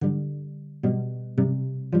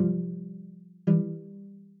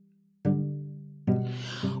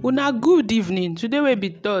Una good evening. Today will be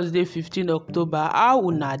Thursday, 15 October. How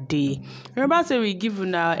una dey? Remember say we give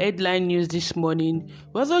una headline news this morning.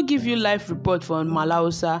 We also give you live report from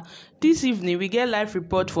Malausa. This evening we get live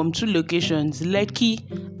report from two locations, Lekki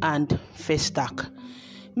and Festac.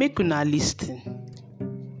 Make una listen.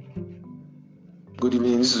 Good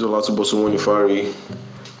evening, this is Olatubosun Monifari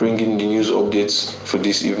bringing the news updates for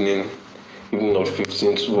this evening of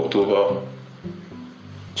 15th of October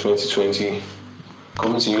 2020.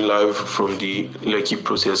 Coming to you live from the Lekki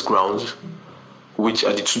protest grounds, which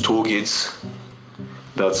are the two toll gates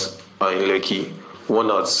that are in Lekki. One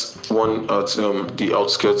at the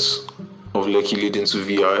outskirts of Lekki leading to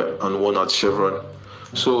VI, and one at Chevron.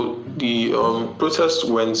 So the protest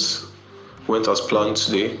went as planned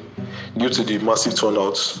today due to the massive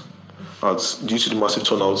turnouts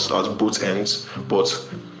at both ends, but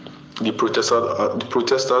the protesters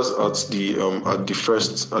at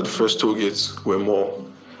the first toll gates were more,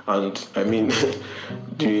 and I mean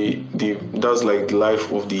that's like the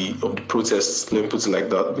life of the protests. Let me put it like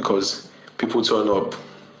that, because people turn up,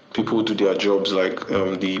 people do their jobs. Like there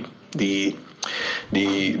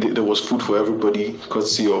was food for everybody,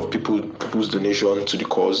 courtesy of people's donation to the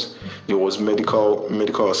cause. There was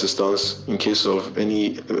medical assistance in case of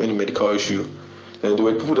any medical issue. And there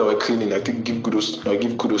were people that were cleaning. I think give kudos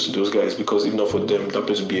to those guys, because if not for them, that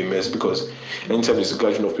place would be a mess. Because anytime there's a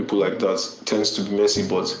gathering of people like that, it tends to be messy.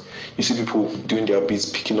 But you see people doing their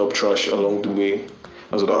bits, picking up trash along the way,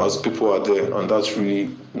 as people are there, and that's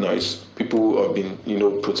really nice. People have been,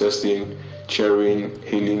 protesting, cheering,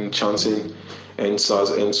 hailing, chanting, end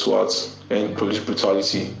SARS, end SWAT, end police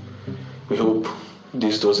brutality. We hope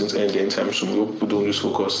this doesn't end anytime soon. We hope people don't lose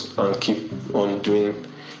focus and keep on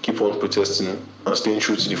protesting and staying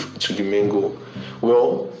true to the main goal.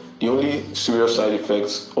 Well, the only serious side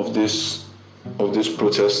effect of this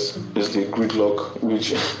protest is the gridlock,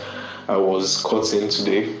 which I was caught in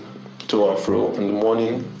today, to and fro in the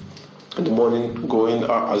morning, going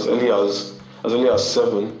as early as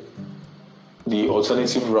 7. The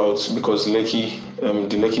alternative routes, because the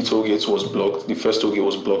Lekki toll gate was blocked, the first toll gate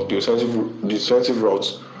was blocked. The alternative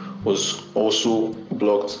route was also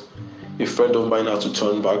blocked. A friend of mine had to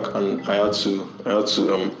turn back, and I had to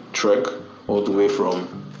trek all the way from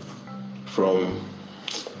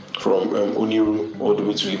Oniru all the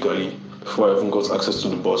way to Lekki before I even got access to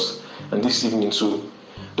the bus. And this evening too,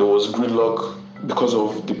 there was gridlock because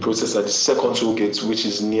of the protest at the second toll gate, which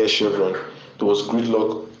is near Chevron. There was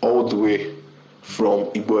gridlock all the way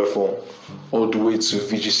from Igbo all the way to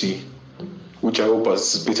VGC, which I hope has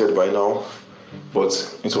dissipated by now. But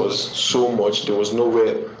it was so much. There was no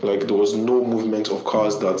movement of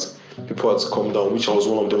cars that people had to come down, which I was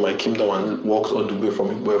one of them. I came down and walked all the way from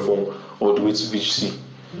Igbo all the way to VGC.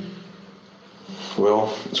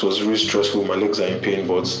 Well, it was really stressful. My legs are in pain,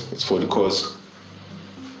 but it's for the cause.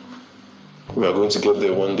 We are going to get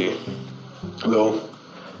there one day. Well,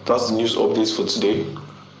 that's the news updates for today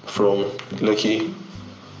from Lekki,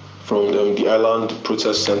 from the island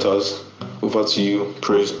protest centers. Over to you,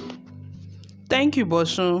 Praise. Thank you,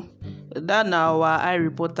 Bosun. That's our eye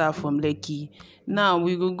reporter from Lekki. Now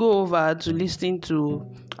we will go over to listen to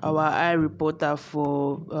our eye reporter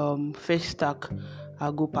for Festac,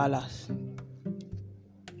 Agbo Palace.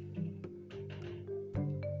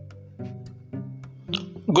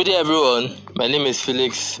 Good day, everyone. My name is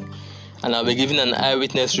Felix, and I'll be giving an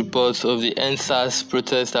eyewitness report of the NSAS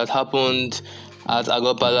protest that happened at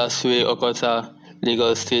Agbo Palace Way, Okota,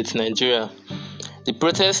 Lagos State, Nigeria. The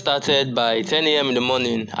protest started by 10 a.m. in the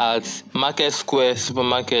morning at Market Square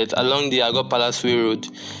Supermarket along the Agbo Palace Way Road,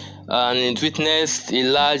 and it witnessed a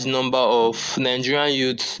large number of Nigerian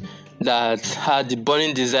youths that had the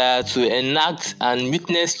burning desire to enact and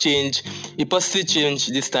witness change, a positive change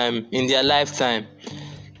this time in their lifetime.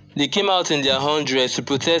 They came out in their hundreds to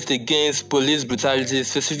protest against police brutality,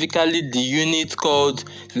 specifically the unit called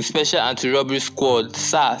the Special Anti-Robbery Squad,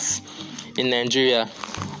 SARS, in Nigeria.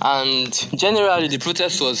 And generally the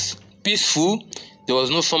protest was peaceful. There was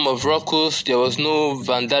no form of ruckus, there was no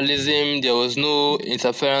vandalism, there was no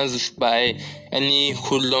interference by any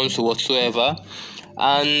hoodlums whatsoever,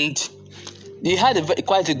 and they had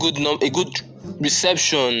quite a good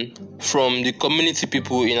reception from the community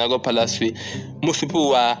people in Agbo Palace Way. Most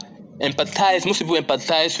people empathized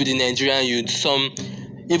with the Nigerian youth. Some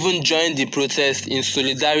even joined the protest in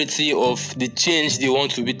solidarity of the change they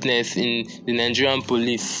want to witness in the Nigerian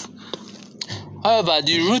police. However,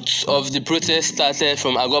 the roots of the protest started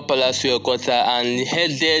from Agbo Palace Way, Okota, and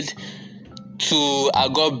headed to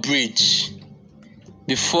Agbo Bridge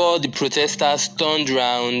before the protesters turned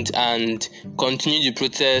around and continued the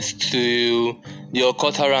protest to the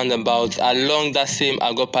Okota roundabout along that same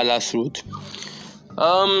Agor Palace road.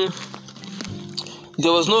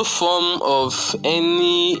 There was no form of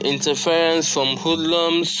any interference from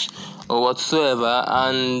hoodlums or whatsoever,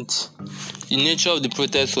 and the nature of the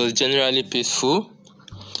protest was generally peaceful.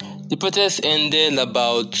 The protest ended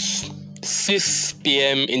about 6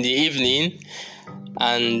 p.m. in the evening,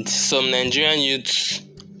 and some Nigerian youths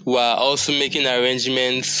were also making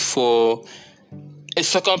arrangements for a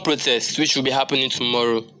second protest, which will be happening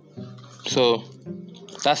tomorrow. So,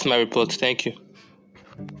 that's my report. Thank you.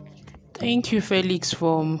 Thank you, Felix,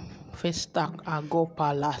 from Festac Agor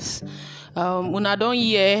Palace. Una don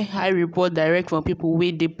hear I report direct from people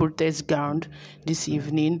wey dey protest ground this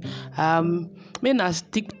evening. May na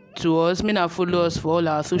stick to us, may na follow us for all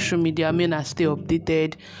our social media, may na stay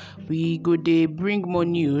updated. We go dey bring more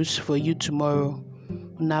news for you tomorrow.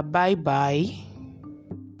 Una bye bye.